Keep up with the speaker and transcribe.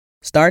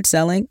Start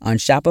selling on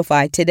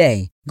Shopify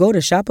today. Go to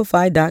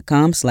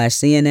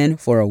shopify.com/CNN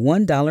for a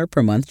 $1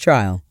 per month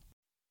trial.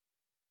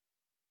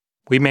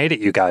 We made it,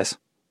 you guys.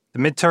 The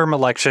midterm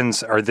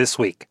elections are this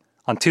week.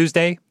 On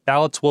Tuesday,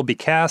 ballots will be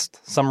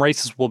cast, some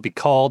races will be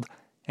called,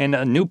 and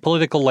a new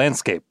political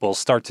landscape will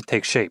start to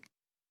take shape.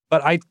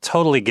 But I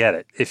totally get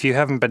it. If you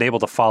haven't been able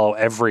to follow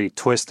every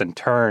twist and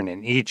turn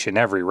in each and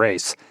every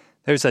race,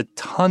 there's a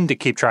ton to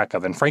keep track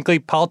of, and frankly,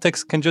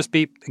 politics can just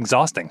be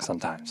exhausting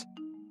sometimes.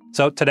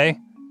 So today,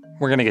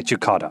 we're going to get you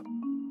caught up.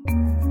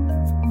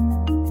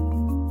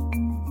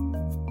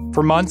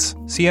 For months,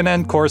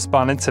 CNN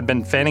correspondents have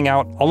been fanning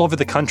out all over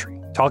the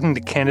country, talking to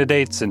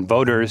candidates and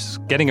voters,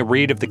 getting a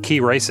read of the key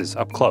races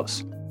up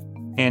close.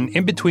 And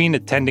in between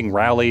attending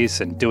rallies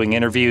and doing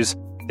interviews,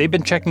 they've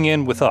been checking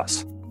in with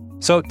us.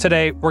 So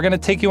today, we're going to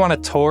take you on a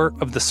tour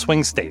of the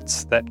swing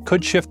states that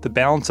could shift the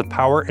balance of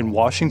power in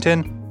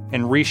Washington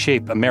and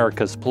reshape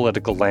America's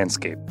political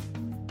landscape.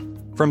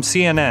 From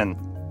CNN,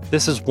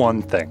 this is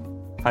One Thing.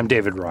 I'm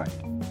David Ryan.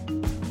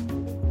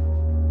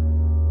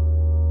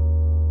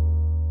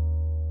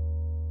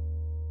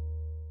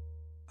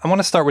 I want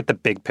to start with the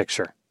big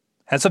picture.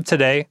 As of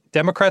today,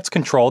 Democrats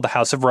control the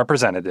House of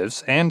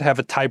Representatives and have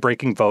a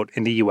tie-breaking vote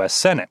in the U.S.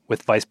 Senate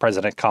with Vice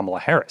President Kamala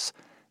Harris.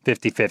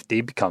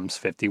 50-50 becomes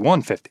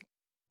 51-50.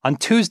 On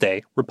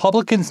Tuesday,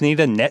 Republicans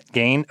need a net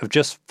gain of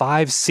just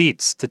 5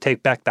 seats to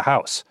take back the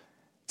House.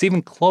 It's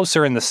even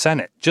closer in the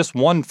Senate. Just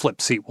 1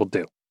 flip seat will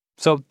do.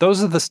 So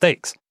those are the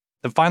stakes.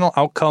 The final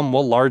outcome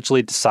will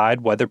largely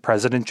decide whether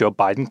President Joe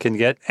Biden can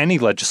get any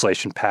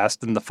legislation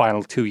passed in the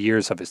final 2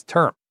 years of his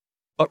term.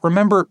 But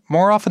remember,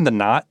 more often than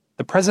not,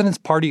 the president's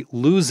party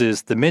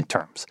loses the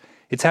midterms.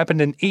 It's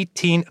happened in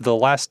 18 of the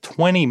last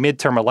 20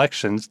 midterm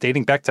elections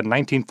dating back to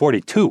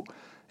 1942.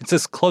 It's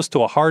as close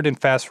to a hard and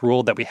fast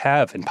rule that we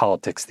have in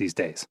politics these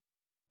days.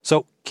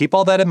 So keep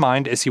all that in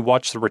mind as you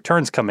watch the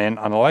returns come in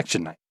on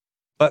election night.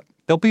 But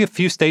there'll be a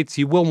few states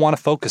you will want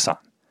to focus on,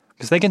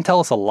 because they can tell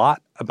us a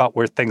lot about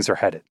where things are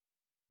headed.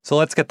 So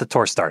let's get the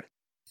tour started.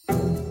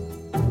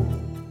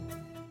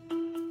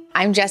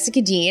 I'm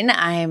Jessica Dean.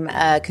 I'm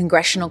a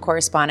congressional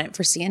correspondent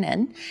for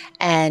CNN,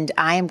 and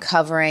I am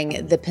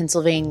covering the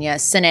Pennsylvania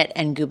Senate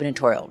and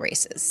gubernatorial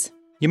races.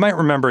 You might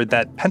remember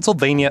that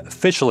Pennsylvania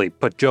officially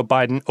put Joe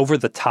Biden over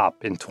the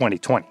top in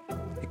 2020.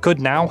 It could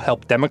now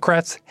help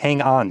Democrats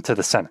hang on to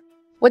the Senate.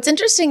 What's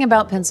interesting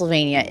about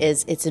Pennsylvania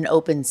is it's an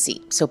open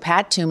seat. So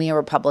Pat Toomey, a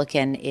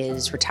Republican,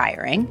 is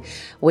retiring,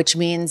 which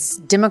means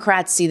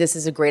Democrats see this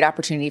as a great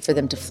opportunity for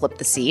them to flip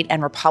the seat,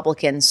 and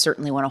Republicans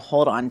certainly want to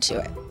hold on to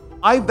it.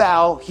 I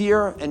vow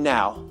here and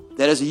now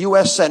that as a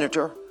U.S.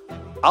 Senator,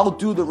 I'll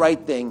do the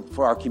right thing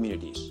for our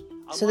communities.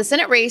 So the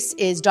Senate race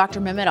is Dr.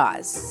 Mehmet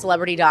Oz,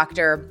 celebrity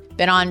doctor,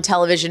 been on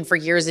television for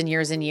years and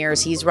years and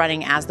years. He's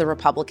running as the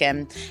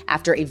Republican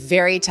after a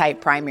very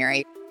tight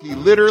primary. He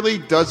literally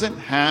doesn't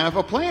have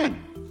a plan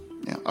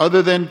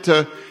other than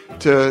to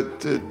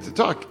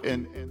talk.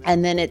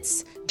 And then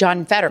it's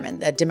John Fetterman,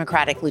 the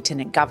Democratic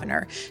lieutenant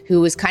governor,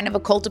 who is kind of a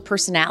cult of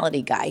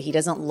personality guy. He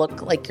doesn't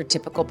look like your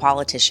typical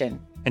politician.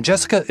 And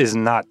Jessica is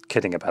not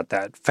kidding about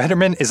that.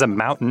 Fetterman is a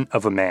mountain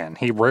of a man.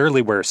 He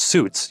rarely wears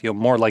suits. You'll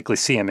more likely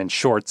see him in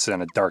shorts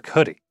and a dark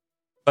hoodie.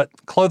 But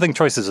clothing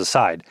choices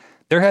aside,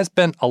 there has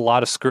been a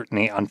lot of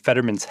scrutiny on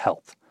Fetterman's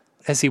health.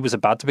 As he was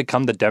about to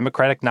become the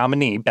Democratic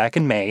nominee back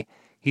in May,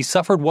 he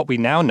suffered what we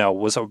now know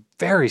was a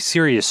very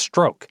serious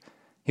stroke.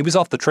 He was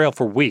off the trail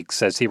for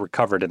weeks as he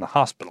recovered in the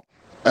hospital.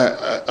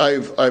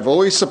 I've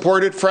always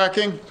supported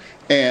fracking,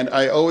 and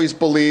I always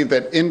believe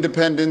that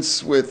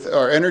independence with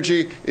our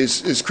energy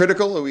is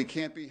critical, and we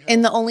can't be...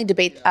 In the only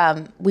debate,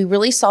 we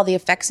really saw the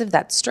effects of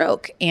that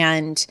stroke,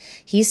 and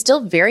he's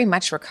still very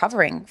much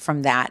recovering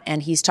from that.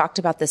 And he's talked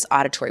about this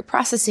auditory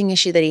processing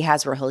issue that he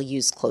has where he'll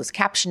use closed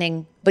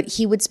captioning, but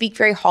he would speak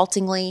very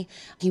haltingly.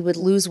 He would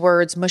lose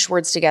words, mush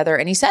words together,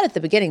 and he said at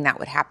the beginning that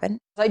would happen.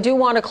 I do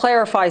want to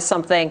clarify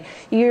something.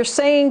 You're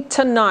saying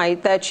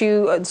tonight that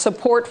you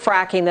support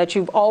fracking, that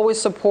you've always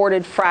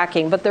supported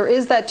fracking, but there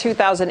is that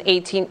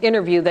 2018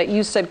 interview that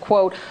you said,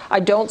 quote, I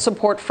don't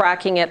support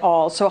fracking at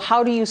all. So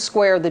how do you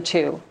square the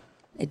two?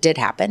 It did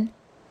happen.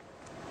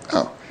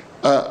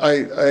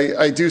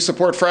 I do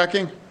support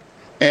fracking,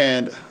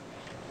 and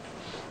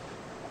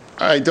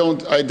I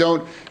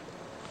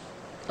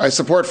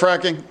support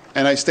fracking,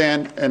 and I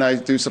stand and I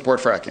do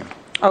support fracking.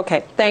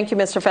 Okay. Thank you,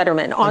 Mr.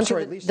 Fetterman.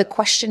 The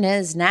question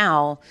is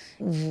now,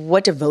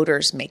 what do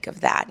voters make of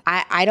that?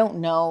 I don't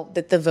know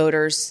that the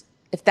voters,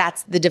 if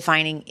that's the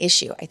defining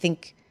issue. I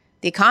think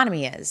the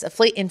economy is,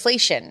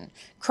 inflation,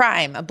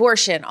 crime,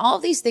 abortion, all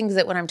of these things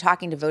that when I'm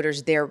talking to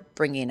voters, they're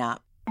bringing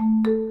up.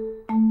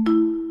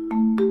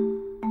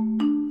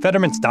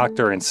 Fetterman's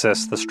doctor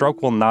insists the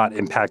stroke will not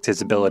impact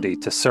his ability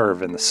to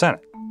serve in the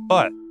Senate.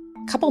 But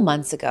a couple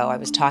months ago, I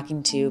was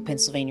talking to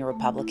Pennsylvania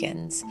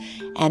Republicans,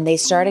 and they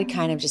started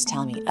kind of just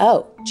telling me,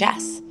 oh,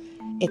 Jess,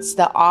 it's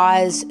the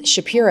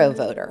Oz-Shapiro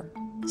voter,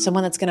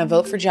 someone that's going to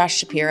vote for Josh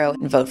Shapiro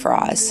and vote for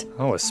Oz.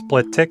 Oh, a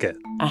split ticket.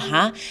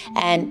 Uh-huh.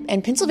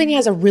 And Pennsylvania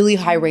has a really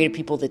high rate of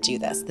people that do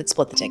this, that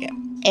split the ticket.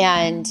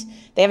 And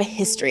they have a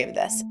history of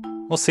this.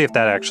 We'll see if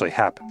that actually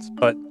happens.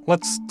 But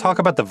let's talk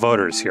about the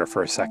voters here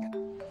for a second.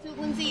 So,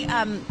 Lindsay,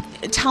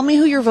 tell me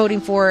who you're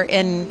voting for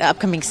in the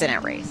upcoming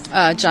Senate race.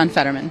 John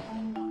Fetterman.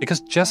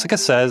 Because Jessica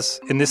says,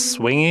 in this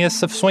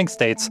swingiest of swing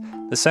states,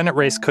 the Senate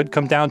race could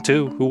come down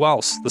to, who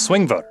else? The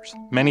swing voters,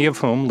 many of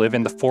whom live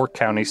in the 4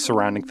 counties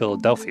surrounding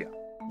Philadelphia.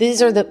 These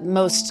are the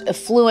most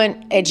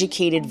affluent,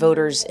 educated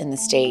voters in the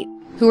state.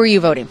 Who are you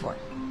voting for?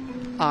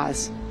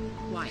 Oz.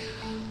 Why?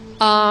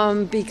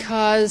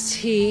 Because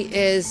he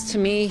is, to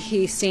me,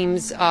 he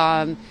seems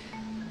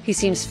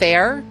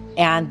fair.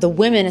 And the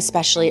women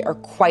especially are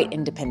quite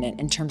independent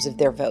in terms of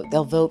their vote.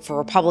 They'll vote for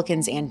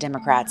Republicans and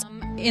Democrats.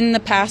 In the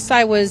past,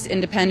 I was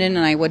independent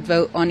and I would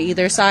vote on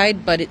either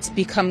side, but it's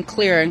become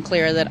clearer and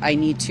clearer that I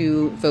need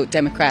to vote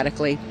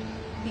democratically.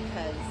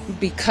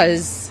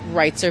 Because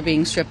rights are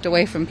being stripped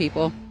away from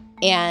people.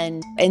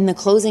 And in the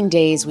closing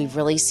days, we've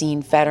really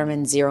seen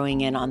Fetterman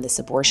zeroing in on this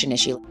abortion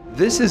issue.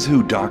 This is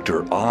who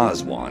Dr.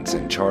 Oz wants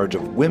in charge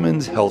of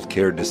women's health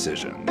care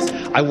decisions.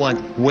 I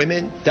want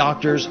women,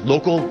 doctors,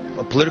 local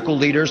political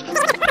leaders,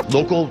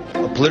 local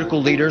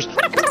political leaders,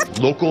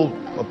 local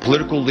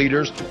political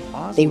leaders.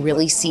 They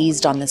really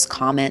seized on this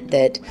comment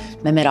that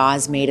Mehmet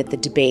Oz made at the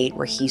debate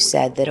where he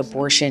said that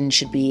abortion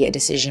should be a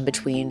decision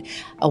between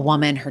a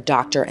woman, her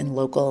doctor, and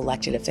local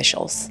elected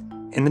officials.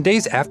 In the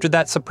days after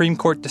that Supreme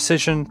Court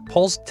decision,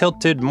 polls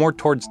tilted more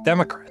towards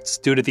Democrats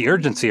due to the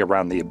urgency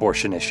around the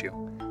abortion issue.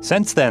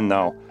 Since then,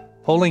 though,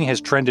 polling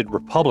has trended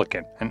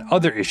Republican, and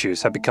other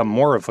issues have become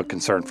more of a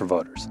concern for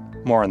voters.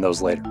 More on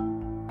those later.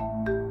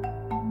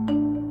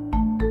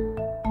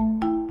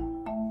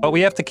 But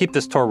we have to keep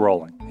this tour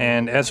rolling,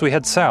 and as we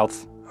head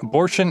south,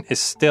 abortion is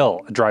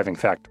still a driving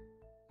factor.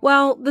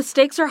 Well, the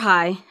stakes are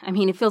high. I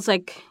mean, it feels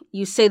like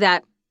you say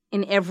that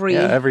in every...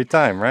 Yeah, every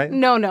time, right?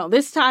 No,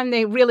 this time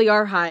they really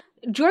are high.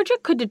 Georgia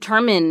could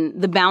determine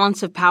the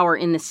balance of power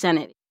in the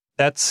Senate.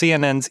 That's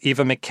CNN's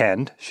Eva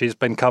McKend. She's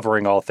been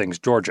covering all things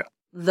Georgia.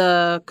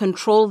 The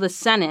control of the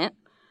Senate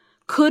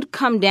could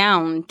come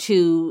down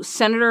to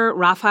Senator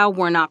Raphael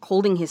Warnock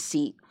holding his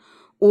seat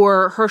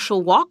or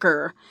Herschel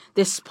Walker,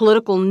 this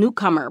political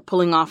newcomer,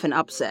 pulling off an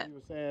upset.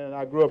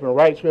 I grew up in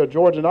Wrightsville,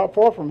 Georgia, not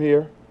far from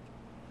here.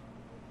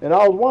 And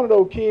I was one of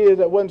those kids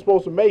that wasn't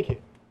supposed to make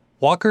it.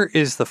 Walker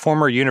is the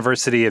former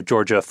University of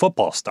Georgia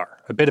football star,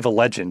 a bit of a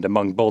legend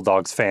among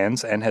Bulldogs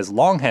fans, and has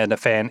long had a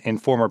fan in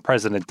former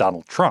President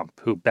Donald Trump,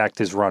 who backed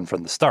his run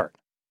from the start.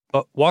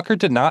 But Walker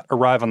did not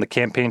arrive on the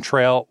campaign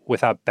trail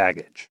without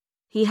baggage.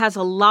 He has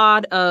a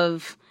lot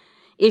of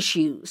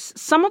issues.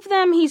 Some of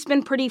them he's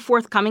been pretty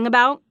forthcoming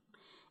about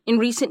in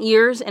recent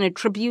years and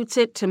attributes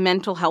it to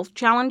mental health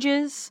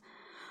challenges.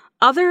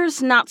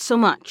 Others, not so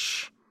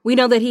much. We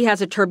know that he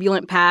has a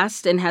turbulent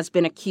past and has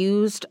been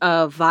accused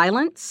of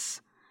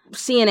violence.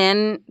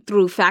 CNN,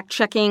 through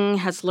fact-checking,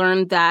 has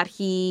learned that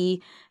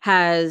he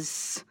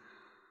has,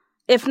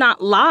 if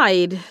not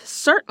lied,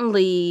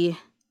 certainly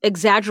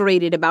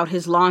exaggerated about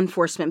his law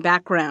enforcement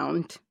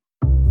background.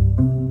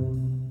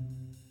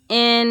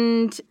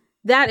 And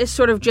that is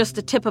sort of just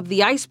the tip of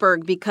the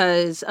iceberg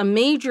because a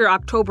major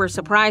October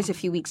surprise a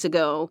few weeks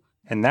ago.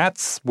 And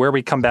that's where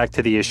we come back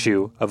to the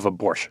issue of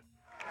abortion.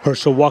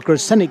 Herschel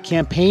Walker's Senate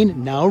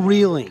campaign now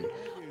reeling,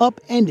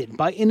 upended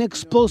by an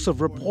explosive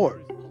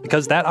report.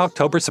 Because that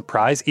October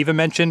surprise Eva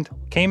mentioned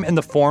came in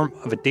the form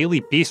of a Daily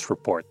Beast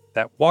report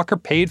that Walker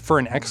paid for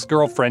an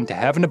ex-girlfriend to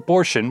have an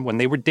abortion when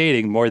they were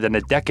dating more than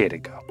a decade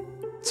ago.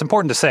 It's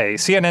important to say,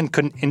 CNN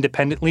couldn't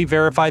independently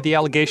verify the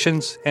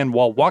allegations, and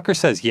while Walker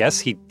says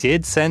yes, he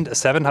did send a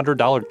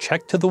 $700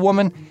 check to the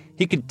woman,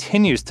 he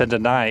continues to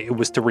deny it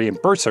was to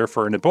reimburse her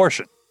for an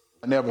abortion.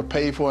 I never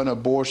paid for an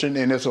abortion,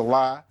 and it's a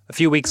lie. A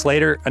few weeks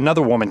later,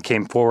 another woman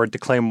came forward to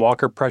claim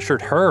Walker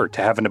pressured her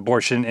to have an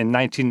abortion in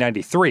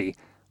 1993.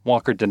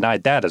 Walker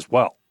denied that as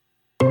well.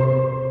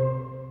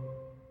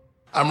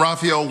 I'm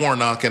Raphael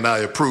Warnock, and I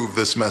approve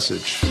this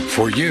message.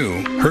 For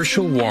you,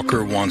 Herschel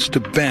Walker wants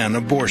to ban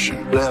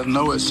abortion. There's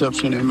no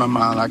exception in my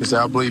mind. Like I say,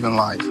 I believe in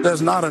life.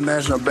 There's not a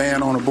national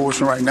ban on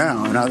abortion right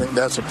now, and I think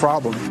that's a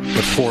problem.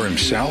 But for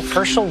himself,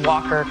 Herschel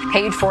Walker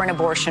paid for an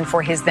abortion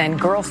for his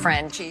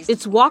then-girlfriend.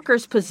 It's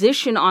Walker's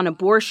position on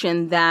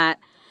abortion that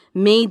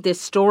made this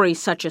story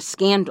such a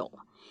scandal.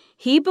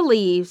 He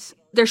believes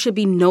there should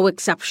be no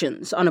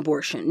exceptions on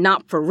abortion,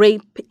 not for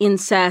rape,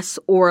 incest,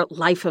 or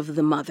life of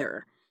the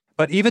mother.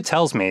 But Eva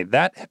tells me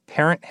that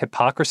apparent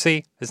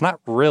hypocrisy has not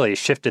really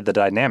shifted the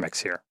dynamics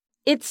here.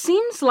 It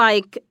seems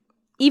like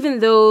even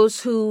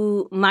those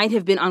who might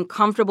have been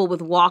uncomfortable with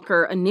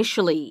Walker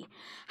initially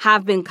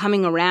have been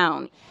coming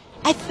around.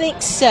 I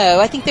think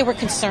so. I think there were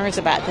concerns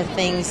about the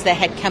things that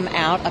had come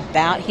out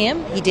about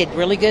him. He did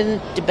really good in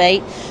the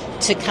debate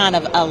to kind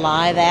of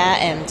ally that,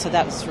 and so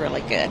that was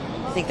really good.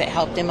 I think that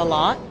helped him a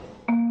lot.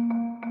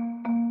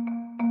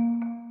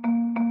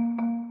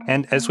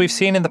 And as we've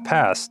seen in the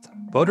past,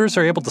 voters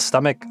are able to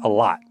stomach a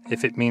lot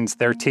if it means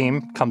their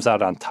team comes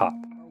out on top.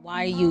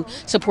 Why are you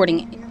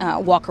supporting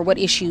Walker? What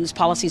issues,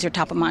 policies are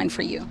top of mind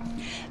for you?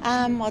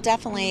 Well,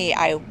 definitely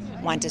I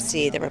want to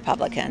see the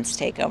Republicans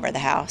take over the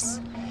House.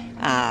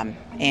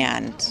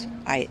 And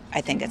I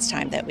think it's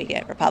time that we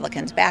get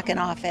Republicans back in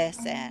office.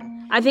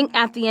 And I think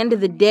at the end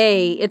of the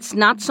day, it's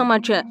not so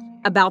much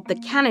about the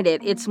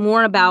candidate. It's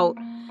more about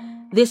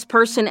this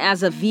person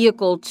as a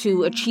vehicle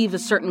to achieve a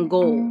certain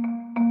goal.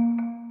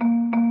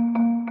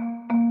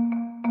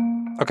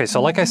 Okay,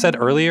 so like I said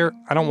earlier,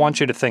 I don't want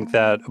you to think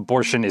that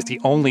abortion is the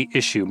only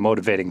issue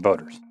motivating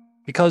voters.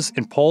 Because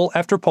in poll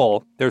after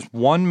poll, there's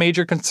one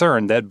major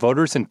concern that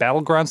voters in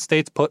battleground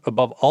states put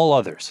above all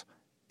others: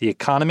 the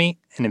economy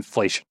and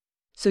inflation.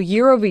 So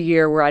year over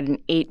year, we're at an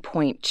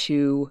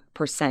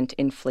 8.2%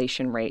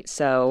 inflation rate.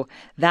 So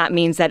that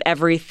means that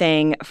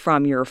everything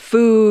from your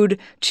food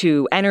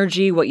to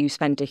energy, what you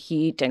spend to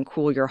heat and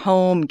cool your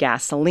home,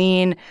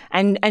 gasoline,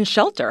 and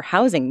shelter,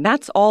 housing,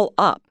 that's all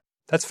up.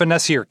 That's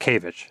Vanessa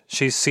Yurkevich.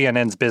 She's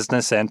CNN's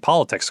business and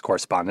politics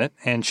correspondent,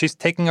 and she's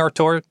taking our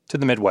tour to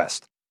the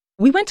Midwest.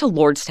 We went to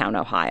Lordstown,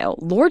 Ohio.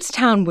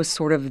 Lordstown was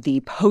sort of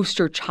the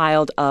poster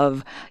child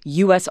of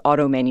U.S.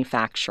 auto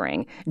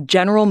manufacturing.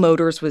 General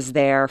Motors was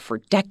there for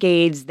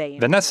decades.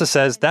 Vanessa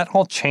says that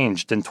all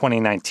changed in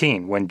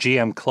 2019 when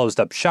GM closed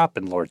up shop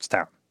in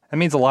Lordstown. That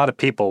means a lot of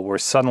people were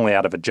suddenly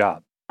out of a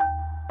job.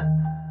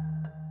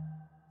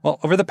 Well,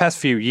 over the past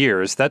few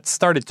years, that's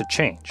started to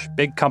change.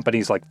 Big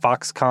companies like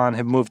Foxconn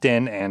have moved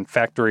in, and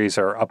factories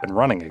are up and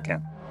running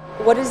again.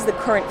 What is the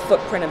current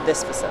footprint of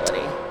this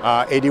facility?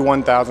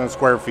 81,000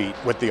 square feet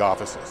with the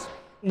offices.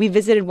 We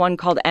visited one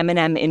called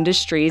M&M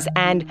Industries,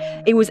 and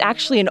it was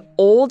actually an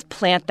old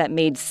plant that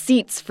made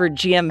seats for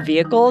GM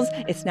vehicles.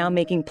 It's now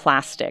making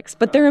plastics,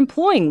 but they're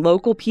employing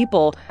local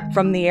people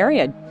from the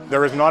area.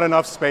 There is not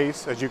enough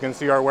space. As you can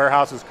see, our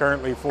warehouse is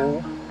currently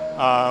full.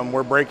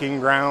 We're breaking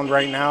ground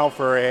right now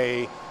for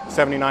a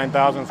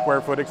 79,000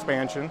 square foot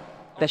expansion.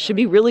 That should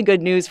be really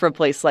good news for a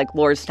place like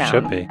Lordstown.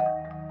 Should be.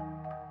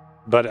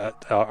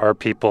 But are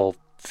people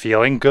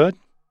feeling good?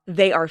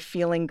 They are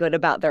feeling good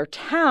about their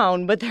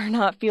town, but they're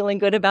not feeling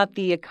good about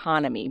the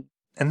economy.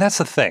 And that's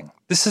the thing.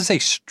 This is a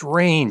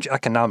strange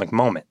economic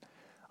moment.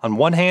 On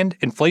one hand,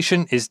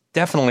 inflation is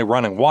definitely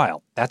running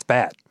wild. That's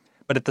bad.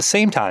 But at the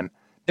same time,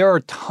 there are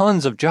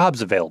tons of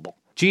jobs available.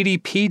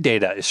 GDP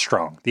data is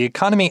strong. The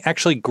economy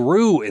actually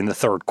grew in the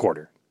third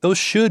quarter. Those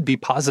should be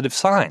positive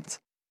signs.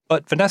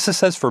 But Vanessa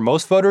says for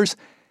most voters,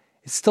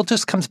 it still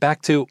just comes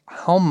back to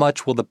how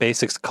much will the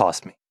basics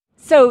cost me?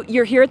 So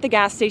you're here at the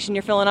gas station,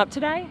 you're filling up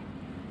today?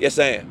 Yes,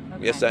 I am.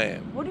 Okay. Yes, I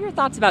am. What are your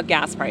thoughts about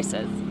gas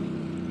prices?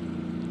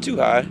 Too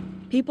high.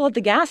 People at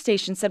the gas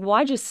station said, well,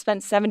 I just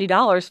spent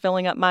 $70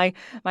 filling up my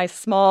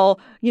small,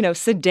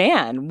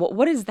 sedan.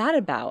 What is that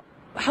about?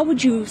 How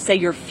would you say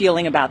you're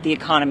feeling about the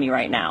economy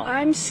right now?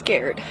 I'm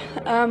scared,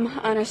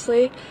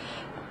 honestly.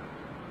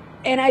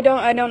 And I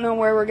don't know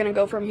where we're going to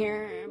go from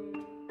here.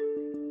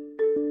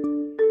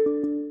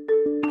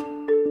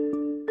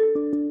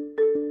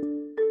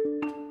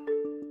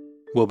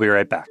 We'll be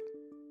right back.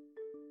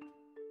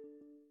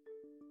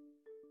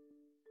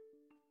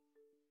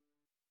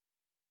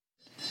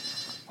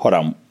 Hold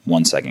on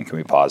 1 second. Can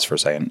we pause for a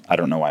second? I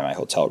don't know why my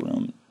hotel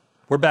room.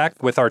 We're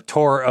back with our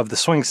tour of the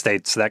swing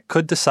states that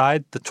could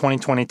decide the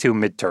 2022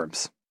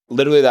 midterms.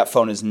 Literally, that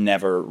phone has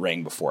never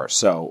rang before,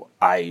 so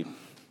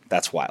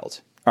that's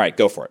wild. All right,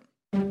 go for it.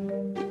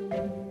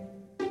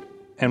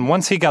 And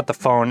once he got the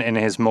phone in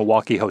his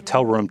Milwaukee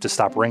hotel room to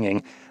stop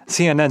ringing,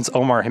 CNN's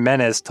Omar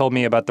Jimenez told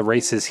me about the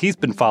races he's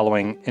been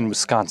following in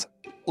Wisconsin.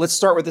 Let's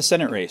start with the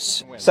Senate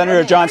race.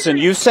 Senator Johnson,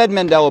 you said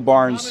Mandela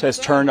Barnes has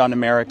turned on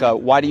America.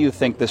 Why do you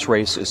think this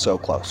race is so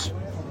close?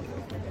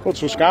 Well,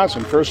 it's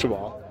Wisconsin, first of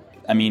all.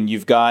 I mean,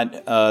 you've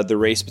got the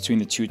race between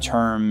the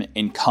two-term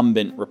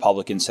incumbent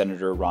Republican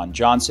Senator Ron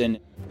Johnson.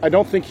 I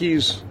don't think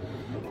he's,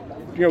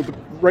 the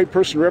right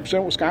person to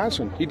represent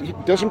Wisconsin. He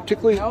doesn't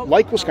particularly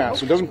like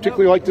Wisconsin, doesn't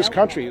particularly like this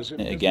country.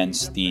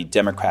 Against the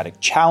Democratic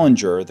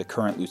challenger, the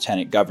current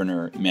Lieutenant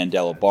Governor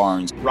Mandela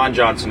Barnes. Ron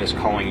Johnson is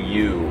calling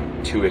you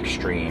too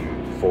extreme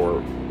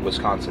for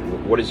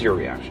Wisconsin. What is your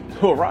reaction?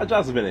 Well, Ron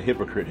Johnson's been a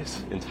hypocrite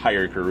his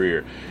entire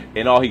career,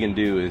 and all he can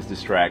do is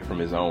distract from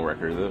his own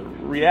record. The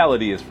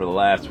reality is for the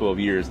last 12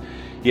 years,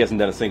 he hasn't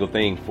done a single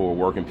thing for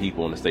working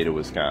people in the state of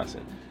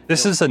Wisconsin.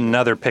 This is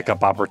another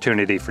pickup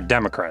opportunity for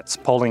Democrats.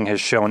 Polling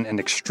has shown an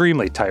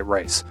extremely tight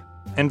race.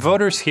 And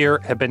voters here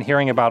have been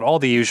hearing about all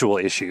the usual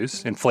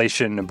issues,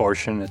 inflation,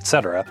 abortion,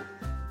 etc.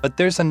 But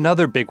there's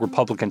another big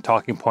Republican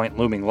talking point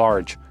looming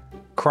large: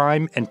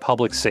 crime and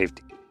public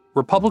safety.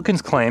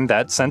 Republicans claim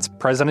that since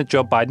President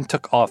Joe Biden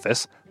took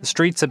office, the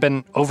streets have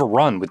been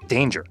overrun with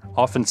danger,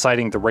 often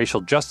citing the racial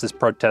justice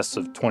protests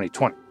of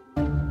 2020.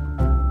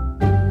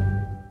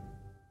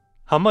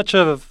 How much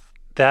of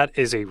that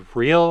is a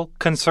real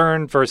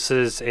concern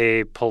versus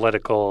a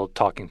political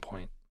talking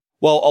point?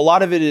 Well, a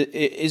lot of it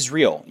is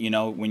real.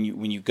 When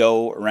you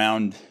go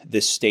around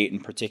this state in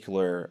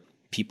particular,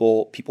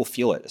 people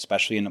feel it,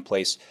 especially in a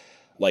place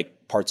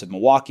like parts of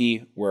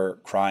Milwaukee where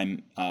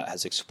crime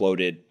has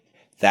exploded.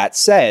 That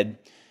said,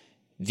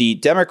 the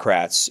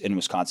Democrats in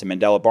Wisconsin,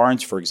 Mandela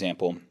Barnes, for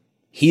example,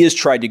 he has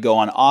tried to go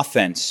on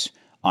offense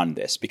on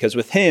this because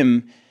with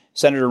him,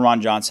 Senator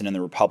Ron Johnson and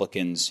the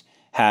Republicans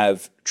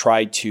have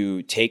tried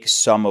to take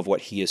some of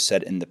what he has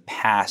said in the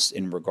past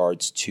in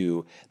regards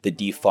to the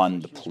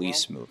defund the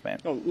police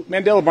movement.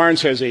 Mandela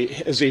Barnes has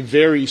a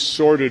very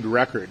sordid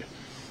record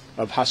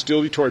of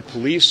hostility toward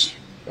police,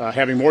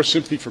 having more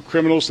sympathy for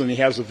criminals than he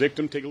has the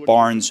victim. Take a look.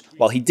 Barnes,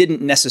 while he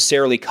didn't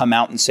necessarily come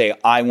out and say,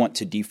 I want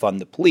to defund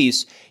the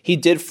police, he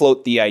did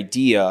float the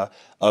idea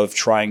of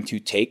trying to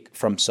take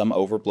from some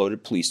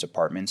overbloated police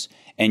departments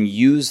and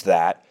use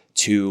that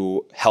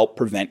to help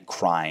prevent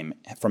crime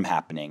from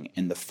happening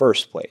in the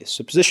first place,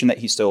 a position that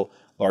he still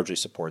largely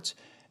supports.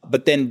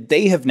 But then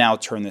they have now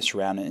turned this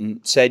around and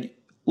said,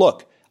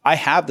 look, I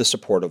have the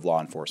support of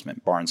law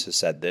enforcement. Barnes has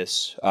said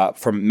this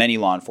from many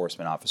law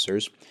enforcement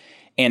officers.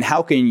 And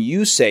how can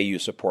you say you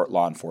support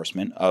law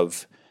enforcement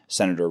of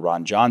Senator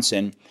Ron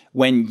Johnson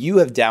when you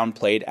have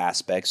downplayed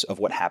aspects of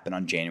what happened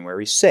on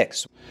January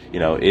 6th? You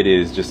know, it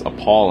is just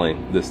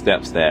appalling the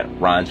steps that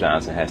Ron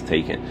Johnson has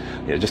taken.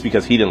 You know, just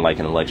because he didn't like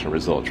an election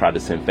result, tried to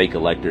send fake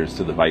electors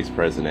to the vice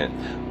president,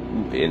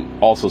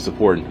 and also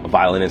supporting a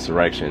violent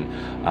insurrection,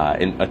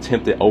 an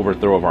attempted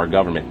overthrow of our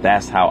government.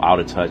 That's how out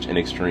of touch and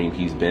extreme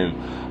he's been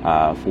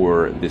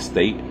for this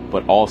state,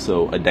 but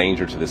also a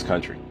danger to this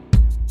country.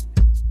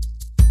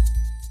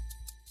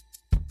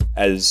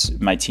 As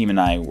my team and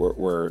I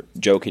were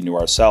joking to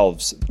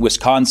ourselves,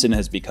 Wisconsin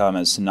has become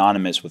as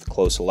synonymous with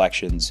close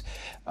elections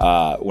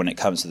when it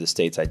comes to the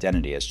state's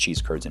identity as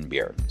cheese curds and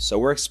beer. So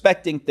we're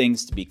expecting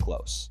things to be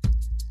close.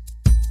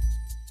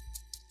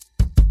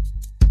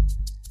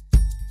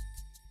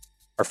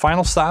 Our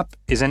final stop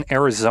is in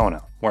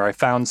Arizona, where I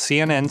found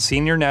CNN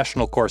senior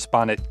national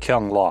correspondent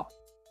Kyung Law.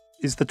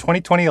 Is the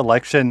 2020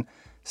 election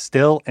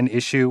still an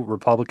issue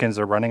Republicans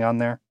are running on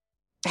there?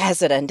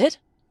 Has it ended?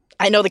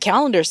 I know the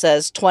calendar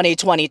says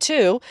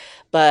 2022,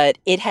 but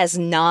it has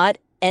not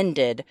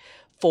ended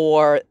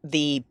for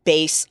the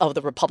base of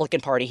the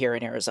Republican Party here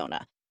in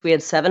Arizona. We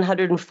had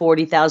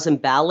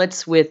 740,000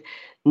 ballots with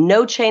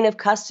no chain of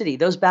custody.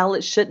 Those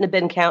ballots shouldn't have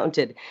been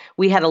counted.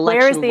 We had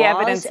election laws. Where's the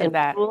evidence in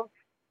that?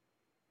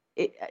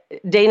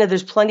 Dana,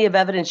 there's plenty of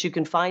evidence. You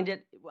can find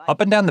it.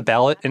 Up and down the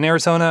ballot in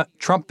Arizona,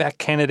 Trump-backed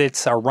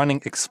candidates are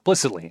running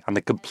explicitly on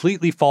the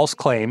completely false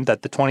claim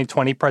that the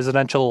 2020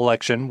 presidential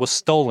election was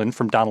stolen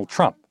from Donald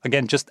Trump.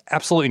 Again, just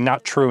absolutely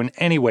not true in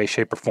any way,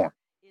 shape, or form.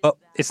 But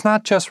it's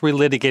not just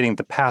relitigating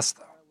the past,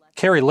 though.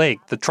 Kari Lake,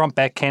 the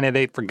Trump-backed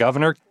candidate for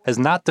governor, has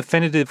not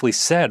definitively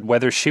said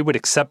whether she would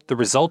accept the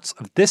results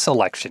of this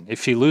election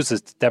if she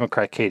loses to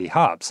Democrat Katie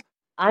Hobbs.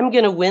 I'm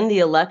going to win the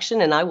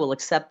election, and I will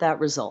accept that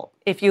result.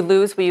 If you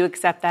lose, will you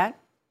accept that?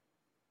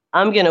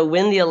 I'm going to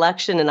win the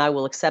election, and I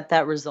will accept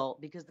that result.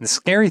 Because the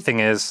scary thing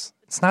is,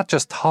 it's not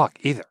just talk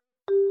either.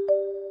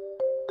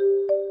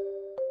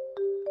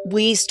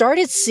 We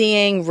started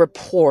seeing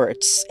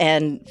reports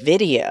and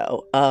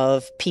video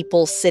of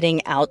people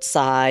sitting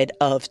outside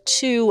of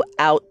 2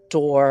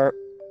 outdoor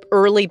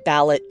early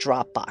ballot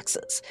drop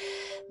boxes.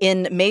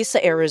 In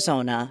Mesa,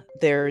 Arizona,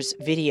 there's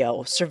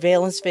video,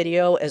 surveillance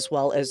video, as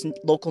well as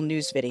local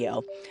news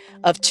video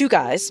of 2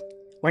 guys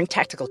wearing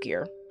tactical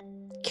gear,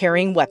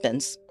 carrying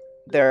weapons,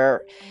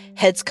 their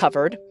heads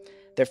covered,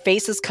 their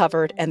faces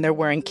covered, and they're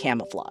wearing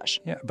camouflage.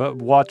 Yeah, but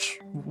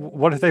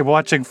what are they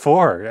watching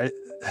for?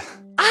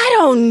 I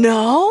don't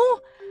know.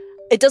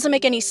 It doesn't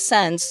make any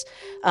sense.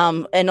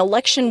 And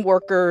election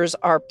workers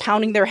are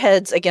pounding their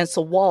heads against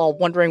a wall,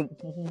 wondering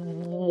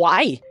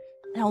why.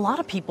 Now, a lot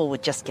of people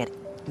would just get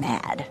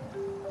mad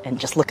and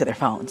just look at their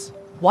phones.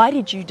 Why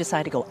did you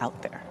decide to go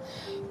out there?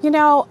 You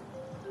know,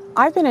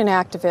 I've been an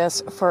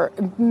activist for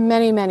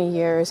many, many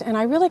years, and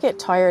I really get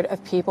tired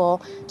of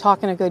people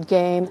talking a good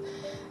game.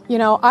 You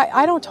know,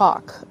 I don't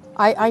talk.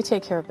 I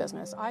take care of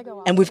business. I go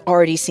out. And we've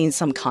already seen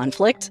some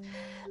conflict.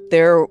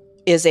 There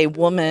is a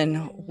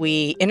woman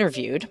we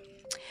interviewed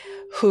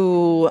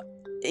who,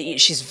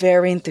 she's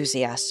very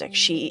enthusiastic.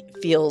 She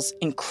feels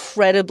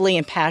incredibly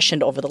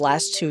impassioned over the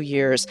last 2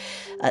 years,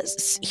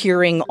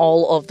 hearing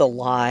all of the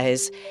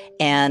lies.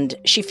 And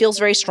she feels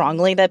very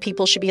strongly that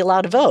people should be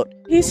allowed to vote.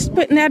 He's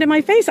putting that in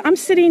my face. I'm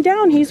sitting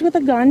down. He's with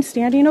a gun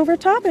standing over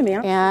top of me.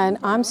 And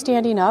I'm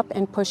standing up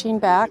and pushing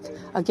back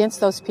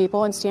against those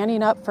people and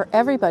standing up for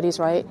everybody's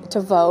right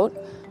to vote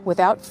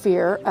without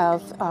fear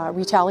of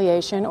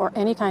retaliation or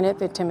any kind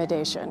of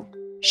intimidation.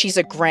 She's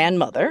a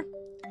grandmother,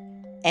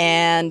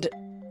 and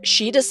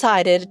she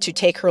decided to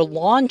take her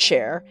lawn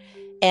chair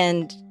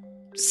and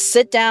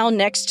sit down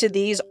next to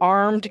these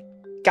armed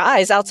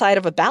guys outside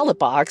of a ballot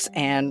box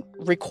and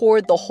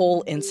record the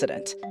whole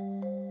incident.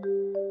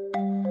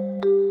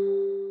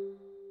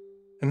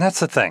 And that's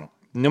the thing.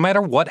 No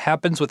matter what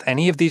happens with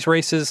any of these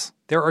races,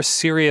 there are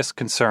serious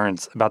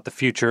concerns about the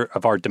future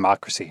of our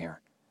democracy here.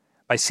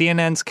 By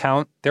CNN's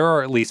count, there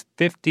are at least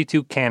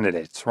 52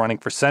 candidates running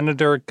for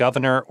senator,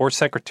 governor, or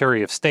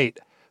secretary of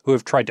state who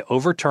have tried to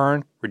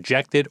overturn,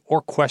 rejected,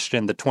 or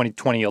question the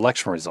 2020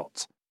 election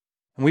results.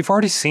 And we've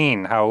already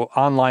seen how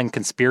online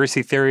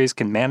conspiracy theories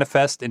can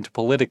manifest into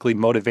politically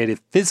motivated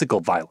physical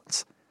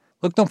violence.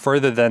 Look no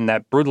further than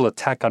that brutal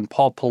attack on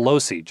Paul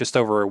Pelosi just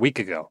over a week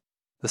ago.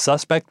 The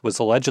suspect was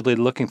allegedly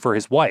looking for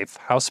his wife,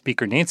 House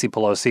Speaker Nancy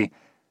Pelosi,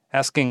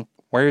 asking,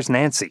 Where's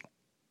Nancy?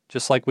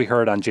 Just like we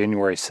heard on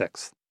January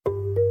 6th.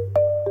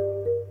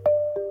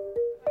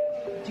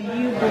 Do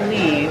you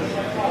believe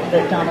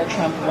that Donald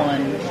Trump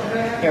won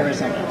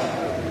Arizona?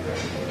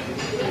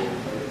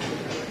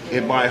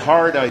 In my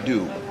heart, I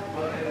do.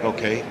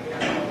 Okay?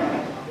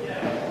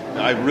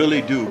 I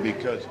really do,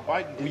 because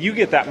when you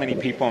get that many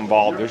people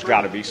involved, there's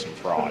got to be some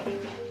fraud.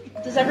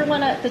 Does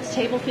everyone at this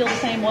table feel the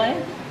same way?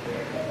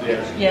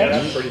 Yes. Yeah.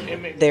 That's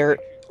pretty. There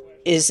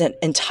is an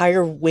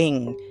entire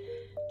wing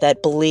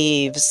that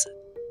believes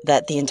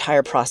that the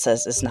entire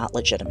process is not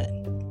legitimate.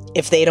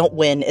 If they don't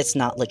win, it's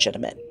not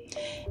legitimate.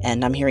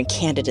 And I'm hearing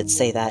candidates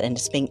say that, and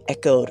it's being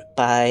echoed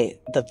by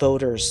the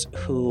voters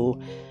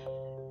who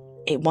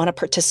want to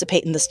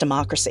participate in this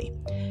democracy.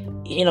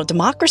 You know,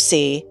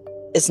 democracy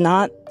is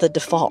not the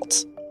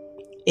default.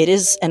 It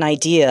is an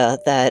idea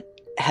that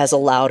has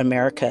allowed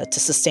America to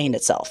sustain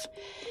itself.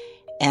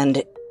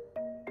 And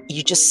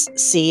you just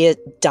see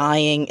it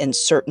dying in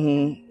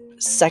certain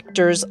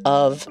sectors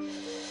of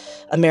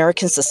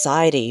American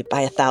society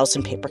by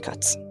 1,000 paper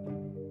cuts.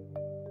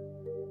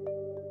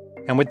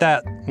 And with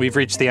that, we've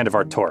reached the end of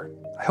our tour.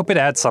 I hope it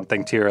adds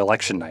something to your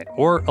election night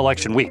or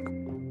election week.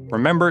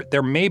 Remember,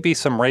 there may be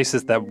some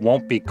races that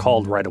won't be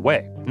called right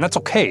away, and that's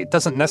okay. It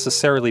doesn't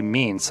necessarily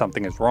mean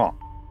something is wrong.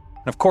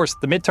 And of course,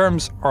 the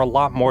midterms are a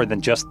lot more than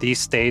just these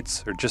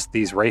states or just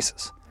these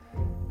races.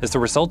 As the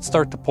results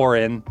start to pour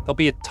in, there'll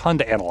be a ton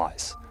to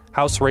analyze.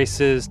 House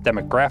races,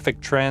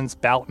 demographic trends,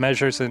 ballot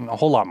measures, and a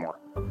whole lot more.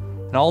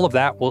 And all of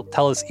that will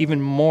tell us even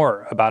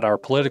more about our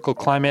political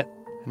climate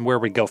and where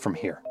we go from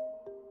here.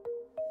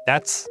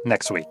 That's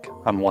next week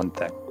on One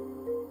Thing.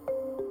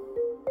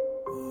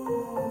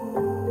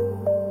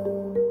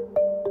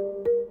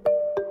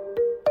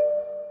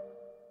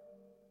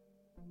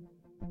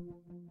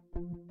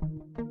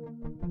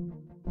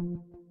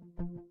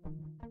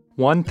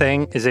 One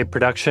Thing is a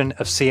production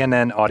of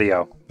CNN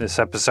Audio. This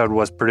episode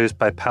was produced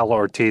by Paolo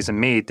Ortiz and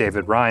me,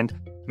 David Rind.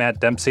 Matt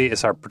Dempsey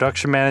is our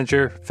production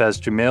manager. Fez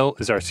Jamil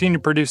is our senior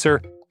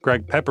producer.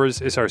 Greg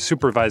Peppers is our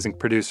supervising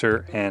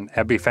producer. And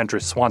Abby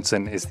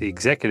Fentress-Swanson is the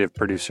executive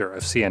producer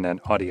of CNN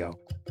Audio.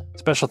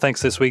 Special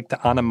thanks this week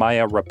to Anna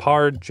Maya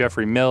Rapard,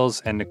 Jeffrey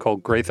Mills, and Nicole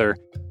Grather.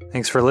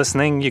 Thanks for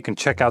listening. You can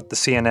check out the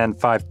CNN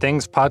 5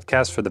 Things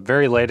podcast for the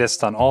very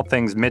latest on all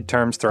things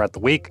midterms throughout the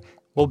week.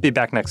 We'll be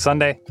back next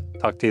Sunday.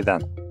 Talk to you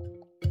then.